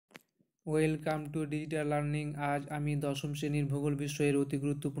Welcome to digital learning. আজ আমি দশম শ্রেণীর ভূগোল বিষয়ের অতি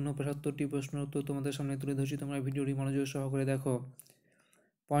গুরুত্বপূর্ণ ৭৫টি প্রশ্নের উত্তর তোমাদের সামনে তুলে ধরছি। তোমরা ভিডিওটি মনোযোগ সহকারে দেখো।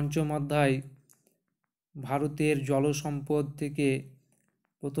 পঞ্চম অধ্যায় ভারতের জলসম্পদ থেকে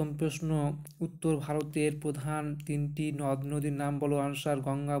প্রথম প্রশ্ন, উত্তর ভারতের প্রধান তিনটি নদ নদীর নাম বলো। আনসার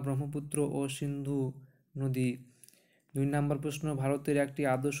গঙ্গা, ব্রহ্মপুত্র ও সিন্ধু নদী। ২ নম্বর প্রশ্ন, ভারতের একটি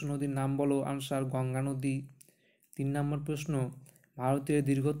আদর্শ নদীর নাম বলো। আনসার গঙ্গা নদী। ৩ নম্বর প্রশ্ন, ভারতের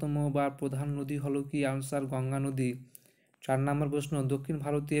দীর্ঘতম বা প্রধান নদী হলো কি। আনসার গঙ্গা নদী। ৪ নম্বর প্রশ্ন, দক্ষিণ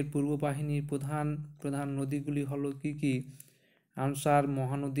ভারতের পূর্ব বাহিনীর প্রধান প্রধান নদীগুলি হলো কি কি। আনসার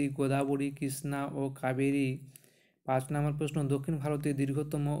মহানদী, গোদাবরী, কৃষ্ণা ও কাবেরী। ৫ নম্বর প্রশ্ন, দক্ষিণ ভারতের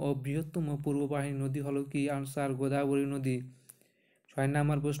দীর্ঘতম ও বৃহত্তম পূর্ব বাহিনীর নদী হলো কি। আনসার গোদাবরী নদী। ৬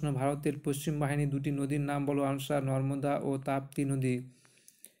 নম্বর প্রশ্ন, ভারতের পশ্চিম বাহিনীর দুটি নদীর নাম বলো। আনসার নর্মদা ও তাপ্তি নদী।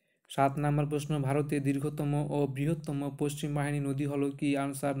 ৭ নম্বর প্রশ্ন, ভারতের দীর্ঘতম ও বৃহত্তম পশ্চিম বাহিনী নদী হলো কি।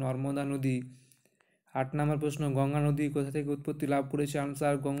 আনসার নর্মদা নদী। ৮ নম্বর প্রশ্ন, গঙ্গা নদী কোথা থেকে উৎপত্তি লাভ করেছে।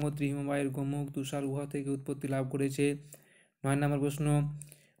 আনসার গঙ্গোত্রী হিমবাহের গোমুখ তুষার গুহা থেকে উৎপত্তি লাভ করেছে। ৯ নম্বর প্রশ্ন,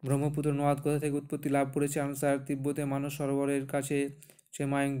 ব্রহ্মপুত্র নদ কোথা থেকে উৎপত্তি লাভ করেছে। আনসার তিব্বতে মানস সরোবরের কাছে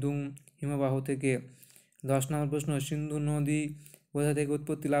চেমাইংদুং হিমবাহ থেকে। ১০ নম্বর প্রশ্ন, সিন্ধু নদী কোথা থেকে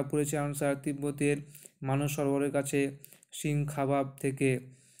উৎপত্তি লাভ করেছে। আনসার তিব্বতের মানস সরোবরের কাছে সিংখাবাব থেকে।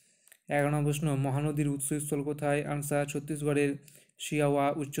 ১১ নম্বর প্রশ্ন, মহানদীর উৎসস্থল কোথায়। আনসার ছত্তিশগড়ের সিয়াওয়া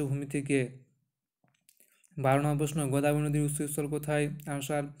উচ্চভূমি থেকে। ১২ নম্বর প্রশ্ন, গোদাবরী নদীর উৎসস্থল কোথায়।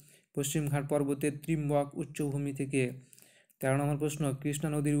 আনসার পশ্চিম ঘাট পর্বতের ত্রিম্বক উচ্চভূমি থেকে। ১৩ নম্বর প্রশ্ন, কৃষ্ণা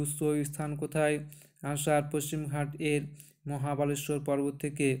নদীর উৎস স্থান কোথায়। আনসার পশ্চিম ঘাট এর মহাবালেশ্বর পর্বত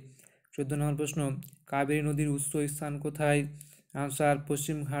থেকে। ১৪ নম্বর প্রশ্ন, কাবেরী নদীর উৎস স্থান কোথায়। আনসার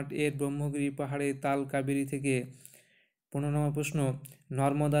পশ্চিম ঘাট এর ব্রহ্মগিরি পাহাড়ে তাল কাবেরী থেকে। ১৫ নম্বর প্রশ্ন,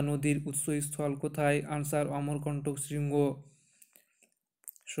 নর্মদা নদীর উৎসস্থল কোথায়। আনসার অমরকণ্টক শৃঙ্গ।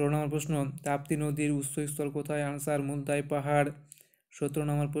 ১৬ নম্বর প্রশ্ন, তাপ্তি নদীর উৎসস্থল কোথায়। আনসার মুলতাই পাহাড়। ১৭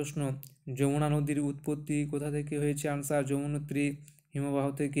 নম্বর প্রশ্ন, যমুনা নদীর উৎপত্তি কোথা থেকে হয়েছে। আনসার যমুনোত্রী হিমবাহ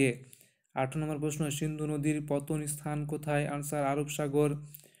থেকে। ১৮ নম্বর প্রশ্ন, সিন্ধু নদীর পতন স্থান কোথায়। আনসার আরব সাগর।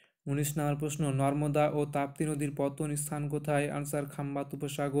 ১৯ নম্বর প্রশ্ন, নর্মদা ও তাপ্তি নদীর পতন স্থান কোথায়। আনসার খাম্বাত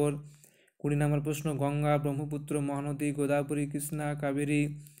উপসাগর। ২০ নম্বর প্রশ্ন, গঙ্গা, ব্রহ্মপুত্র, মহানদী, গোদাবরী, কৃষ্ণা, কাবেরী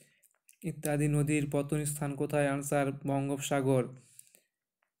ইত্যাদি নদীর পতন স্থান কোথায়। আনসার বঙ্গোপসাগর।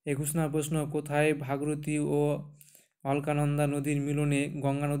 ২১ নম্বর প্রশ্ন, কোথায় ভাগীরথী ও অলকানন্দা নদীর মিলনে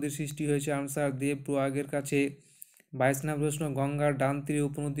গঙ্গা নদীর সৃষ্টি হয়েছে। আনসার দেবপ্রয়াগের কাছে। ২২ নম্বর প্রশ্ন, গঙ্গার ডান তীরে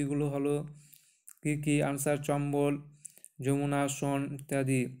উপনদীগুলো হলো কি কি। আনসার চম্বল, যমুনা, সোন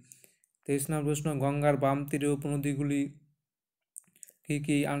ইত্যাদি। ২৩ নম্বর প্রশ্ন, গঙ্গার বাম তীরে উপনদীগুলি কি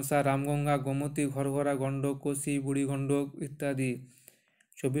কি। আনসার রামগঙ্গা, গোমতী, ঘরঘরা, গণ্ডক, কোশি, বুড়িগণ্ডক ইত্যাদি।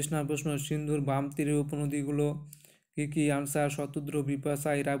 ২৪ নম্বর প্রশ্ন, সিন্ধুর বাম তীরের উপনদীগুলো কি কি। আনসার শতদ্র,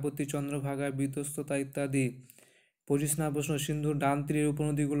 বিপাশা, ইরাবতী, চন্দ্রভাগা, বিতস্ততা ইত্যাদি। ২৫ নম্বর প্রশ্ন, সিন্ধুর ডান তীরের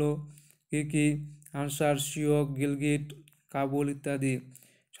উপনদীগুলো কি কি। আনসার সিওক, গিলগিট, কাবুল ইত্যাদি।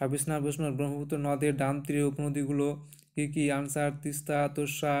 ২৬ নম্বর প্রশ্ন, ব্রহ্মপুত্র নদের ডান তীরের উপনদীগুলো কি কি। আনসার তিস্তা,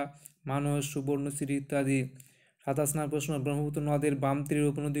 তোর্ষা, মানস, সুবর্ণশিরি ইত্যাদি। ২৭ নম্বর প্রশ্ন, ব্রহ্মপুত্র নদের বাম তীরের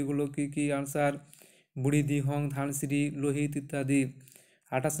উপনদীগুলো কি কি। আনসার বুড়ি, দিহং, ধানসিরি, লোহিত ইত্যাদি।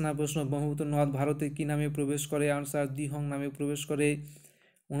 ২৮ নম্বর প্রশ্ন, ব্রহ্মপুত্র নদ ভারতে কি নামে প্রবেশ করে। আনসার দিহং নামে প্রবেশ করে।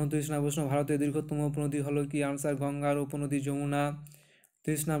 ২৯ নম্বর প্রশ্ন, ভারতের দীর্ঘতম উপনদী হলো কি। আনসার গঙ্গার উপনদী যমুনা।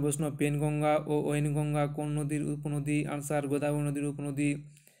 ৩০ নম্বর প্রশ্ন, পেনগঙ্গা ও ওয়েনগঙ্গা কোন নদীর উপনদী। আনসার গোদাবরী নদীর উপনদী।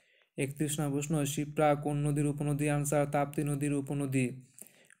 ৩১ নম্বর প্রশ্ন, শিপ্রা কোন নদীর উপনদী। আনসার তাপ্তি নদীর উপনদী।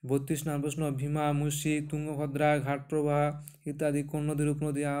 ৩২ নম্বর প্রশ্ন, ভীমা, মুসি, তুঙ্গভদ্রা, ঘাটপ্রবাহ ইত্যাদি কোন নদীর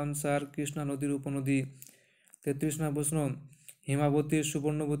উপনদী। আনসার কৃষ্ণা নদীর উপনদী। ৩৩ নম্বর প্রশ্ন, হেমাবতী,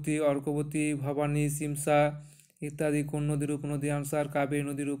 সুবর্ণবতী, অর্কবতী, ভবানী, সিমসা ইত্যাদি কোন নদীর উপনদী। আনসার কাবেরী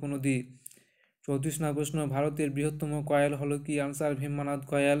নদীর উপনদী। ৩৪ নম্বর প্রশ্ন, ভারতের বৃহত্তম কয়েল হলো কি। Answer ভীমনাথ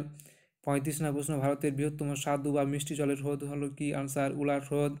coil. ৩৫ নম্বর প্রশ্ন, ভারতের বৃহত্তম স্বাদু বা মিষ্টি জলের হ্রদ হলো কি। আনসার উলার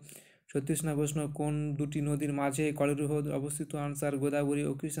হ্রদ। ৩৬ নম্বর প্রশ্ন, কোন দুটি নদীর মাঝে কলের হ্রদ অবস্থিত। আনসার গোদাবরী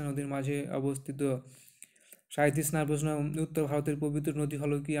ও কৃষ্ণা নদীর মাঝে অবস্থিত। ৩৭ নম্বর প্রশ্ন, উত্তর ভারতের পবিত্র নদী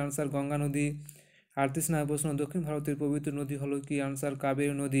হলো কি। আনসার গঙ্গা নদী। ৩৮ নম্বর প্রশ্ন, দক্ষিণ ভারতের পবিত্র নদী হলো কি। আনসার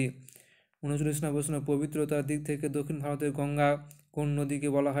কাবেরী নদী। ৩৯ নম্বর প্রশ্ন, পবিত্রতার দিক থেকে দক্ষিণ ভারতের গঙ্গা কোন নদীকে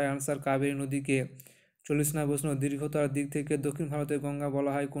বলা হয়। আনসার কাবেরী নদীকে। ৪০ নম্বর প্রশ্ন, দীর্ঘতার দিক থেকে দক্ষিণ ভারতের গঙ্গা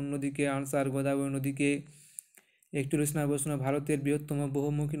বলা হয় কোন নদীকে। আনসার গোদাবরী নদীকে। ৪১ নম্বর প্রশ্ন, ভারতের বৃহত্তম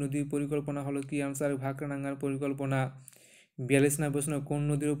বহুমুখী নদী পরিকল্পনা হলো কি। আনসার ভাকরাডাঙ্গার পরিকল্পনা। ৪২ নম্বর প্রশ্ন, কোন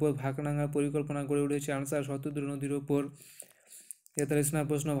নদীর উপর ভাকরাডাঙ্গার পরিকল্পনা গড়ে উঠেছে। আনসার শতদ্রু নদীর উপর। ৪৩ নম্বর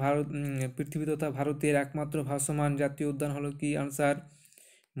প্রশ্ন, পৃথিবী তথা ভারতের একমাত্র ভাসমান জাতীয় উদ্যান হলো কি। আনসার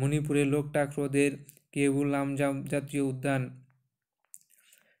মণিপুরের লোকটাক হ্রদের কেবুল লামজাম জাতীয় উদ্যান।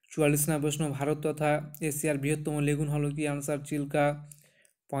 44 নম্বর প্রশ্ন, ভারত তথা এশিয়ার বৃহত্তম লেগুন হলো কি? আনসার চিল্কা।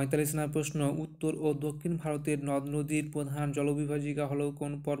 45 নম্বর প্রশ্ন, উত্তর ও দক্ষিণ ভারতের নদ নদীর প্রধান জলবিভাজিকা হলো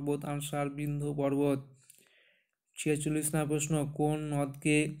কোন পর্বত? আনসার বিন্ধ্য পর্বত। 46 নম্বর প্রশ্ন, কোন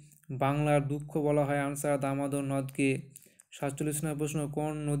নদকে বাংলার দুঃখ বলা হয়? আনসার দামোদর নদকে। 47 নম্বর প্রশ্ন,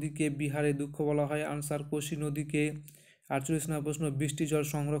 কোন নদীকে বিহারে দুঃখ বলা হয়? আনসার কোশি নদীকে। 48 নম্বর প্রশ্ন, বৃষ্টি জল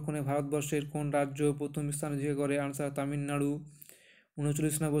সংরক্ষণে ভারতবর্ষের কোন রাজ্য প্রথম স্থান অধিকার করে? আনসার তামিলনাড়ু।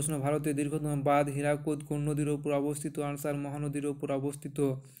 39 নম্বর প্রশ্ন, ভারতের দীর্ঘতম বাঁধ হীরাকুদ কোন নদীর ওপর অবস্থিত? আনসার মহানদীর ওপর অবস্থিত।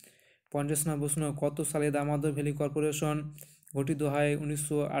 50 নম্বর প্রশ্ন, কত সালে দামোদর ভ্যালি কর্পোরেশন গঠিত হয়?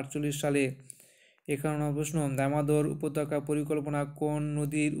 1948 সালে। 51 নম্বর প্রশ্ন, দামোদর উপত্যকা পরিকল্পনা কোন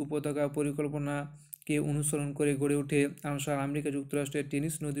নদীর উপত্যকা পরিকল্পনাকে অনুসরণ করে গড়ে ওঠে? আনসার আমেরিকা যুক্তরাষ্ট্রের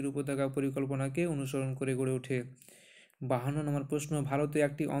টেনিস নদীর উপত্যকা পরিকল্পনাকে অনুসরণ করে গড়ে ওঠে। 52 নম্বর প্রশ্ন, ভারতে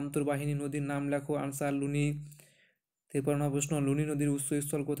একটি অন্তর্বাহিনী নদীর নাম লেখো। আনসার লুনি। 53 নম্বর প্রশ্ন, লুনি নদীর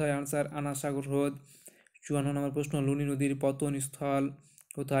উৎসস্থল কোথায়? আনসার আনা সাগর হ্রদ। 54 নম্বর প্রশ্ন, লুনি নদীর পতন স্থল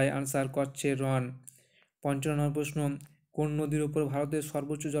কোথায়? আনসার কচ্ছের রণ। 55 নম্বর প্রশ্ন, কোন নদীর ওপর ভারতের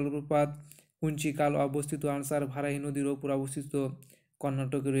সর্বোচ্চ জলপ্রপাত কুঞ্চিকাল অবস্থিত? আনসার ভারাহি নদীর ওপর অবস্থিত,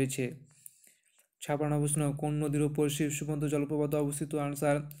 কর্ণাটকে রয়েছে। 56 নম্বর প্রশ্ন, কোন নদীর ওপর শিব সুমন্ত জলপ্রপাত অবস্থিত?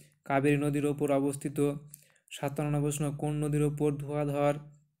 আনসার কাবেরী নদীর ওপর অবস্থিত। 57 নম্বর প্রশ্ন, কোন নদীর ওপর ধোঁয়াধর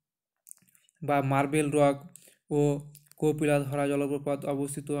বা মার্বেল রক ও কপিলাধরা জলপ্রপাত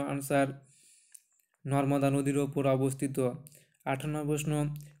অবস্থিত? আনসার নর্মদা নদীর ওপর অবস্থিত। 58 নম্বর প্রশ্ন,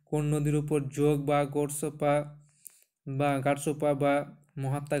 কোন নদীর ওপর যোগ বা গাটসোপা বা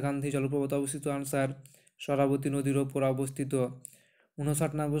মহাত্মা গান্ধী জলপ্রপাত অবস্থিত? আনসার সরাবতী নদীর ওপর অবস্থিত।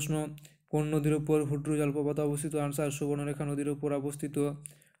 59 নম্বর প্রশ্ন, কোন নদীর ওপর হুড্রু জলপ্রপাত অবস্থিত? আনসার সুবর্ণরেখা নদীর ওপর অবস্থিত।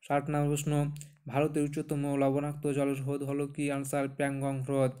 60 নম্বর প্রশ্ন, ভারতের উচ্চতম লবণাক্ত জলের হ্রদ হলো কি? আনসার প্যাংগং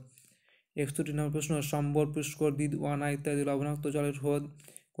হ্রদ। 61 নম্বর প্রশ্ন, সম্বর, পুষ্কর, দিদওয়ানা ইত্যাদি লবণাক্ত জলের হ্রদ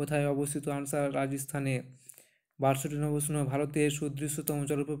কোথায় অবস্থিত? আনসার রাজস্থানে। 62 নম্বর প্রশ্ন, ভারতের সুদৃশ্যতম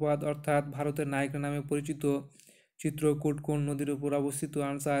জলপ্রপাত অর্থাৎ ভারতের নায়িকা নামে পরিচিত চিত্রকূট কোন নদীর উপর অবস্থিত?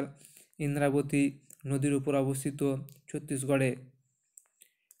 আনসার ইন্দ্রাবতী নদীর উপর অবস্থিত, ছত্তিশগড়ে।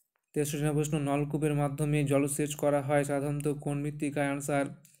 63 নম্বর প্রশ্ন, নলকূপের মাধ্যমে জলসেচ করা হয় সাধারণত কোন মৃত্তিকায়? আনসার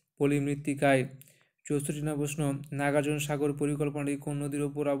পলি মৃত্তিকায়। 64 নম্বর প্রশ্ন, নাগার্জুন সাগর পরিকল্পনাটি কোন নদীর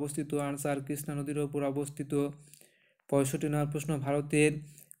উপর অবস্থিত? আনসার কৃষ্ণা নদীর উপর অবস্থিত। 65 নম্বর প্রশ্ন, ভারতের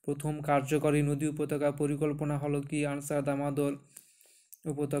প্রথম কার্যকরী নদী উপত্যকা পরিকল্পনা হলো কি? আনসার দামোদর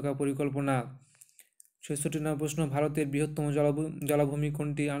উপত্যকা পরিকল্পনা। 66 নম্বর প্রশ্ন, ভারতের বৃহত্তম জলাভূমি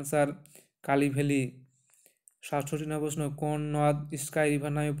কোনটি? Answer Kali valley. 67 নম্বর প্রশ্ন, কোন নদ স্কাই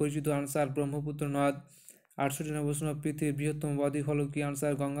রিভার নামে পরিচিত? আনসার ব্রহ্মপুত্র নদ। 68 নম্বর প্রশ্ন, পৃথিবীর বৃহত্তম বদ্বীপ হলো কি?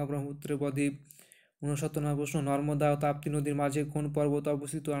 আনসার গঙ্গা ব্রহ্মপুত্রের বদ্বীপ। 69 নম্বর প্রশ্ন, নর্মদা ও তাপ্তি নদীর মাঝে কোন পর্বত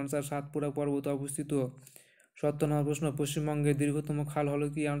অবস্থিত? আনসার সাতপুরা পর্বত অবস্থিত। 70 নম্বর প্রশ্ন, পশ্চিমবঙ্গের দীর্ঘতম খাল হলো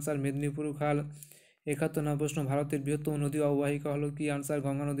কি? আনসার মেদিনীপুর খাল। 71 নম্বর প্রশ্ন, ভারতের বৃহত্তম নদী অববাহিকা হলো কি? আনসার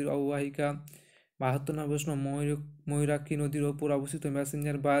গঙ্গা নদীর অববাহিকা। 72 নম্বর প্রশ্ন, ময়ূরাক্ষী নদীর ওপর অবস্থিত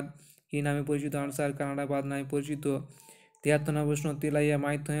ম্যাসেঞ্জার বাঁধ কী নামে পরিচিত? আনসার কানাডা বাঁধ নামে পরিচিত। 73 নম্বর প্রশ্ন, তেলাইয়া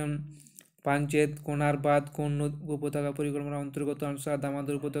মাইথন পাঞ্চেত কোনার বাঁধ কোন উপত্যকা পরিকল্পনার অন্তর্গত? আনসার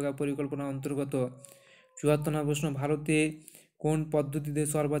দামোদর উপত্যকা পরিকল্পনার অন্তর্গত। 74 নম্বর প্রশ্ন, ভারতে কোন পদ্ধতিতে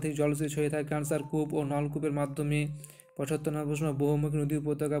সর্বাধিক জলসেচ হয়ে থাকে? আনসার কূপ ও নলকূপের মাধ্যমে। 75 নম্বর প্রশ্ন, বহুমুখী নদী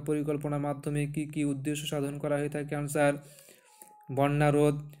উপত্যকা পরিকল্পনার মাধ্যমে কি কি উদ্দেশ্য সাধন করা হয়ে থাকে? আনসার বন্যা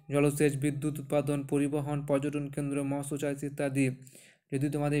রোধ, জলসেচ, বিদ্যুৎ উৎপাদন, পরিবহন, পর্যটন কেন্দ্র, মৎস্য চাষ ইত্যাদি। যদি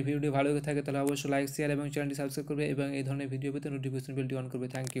তোমাদের ভিডিওটি ভালো লেগে থাকে তাহলে অবশ্যই লাইক, শেয়ার এবং চ্যানেলটি সাবস্ক্রাইব করবে এবং এই ধরনের ভিডিও পেতে নোটিফিকেশন বেলটি অন করবে।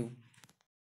 Thank you.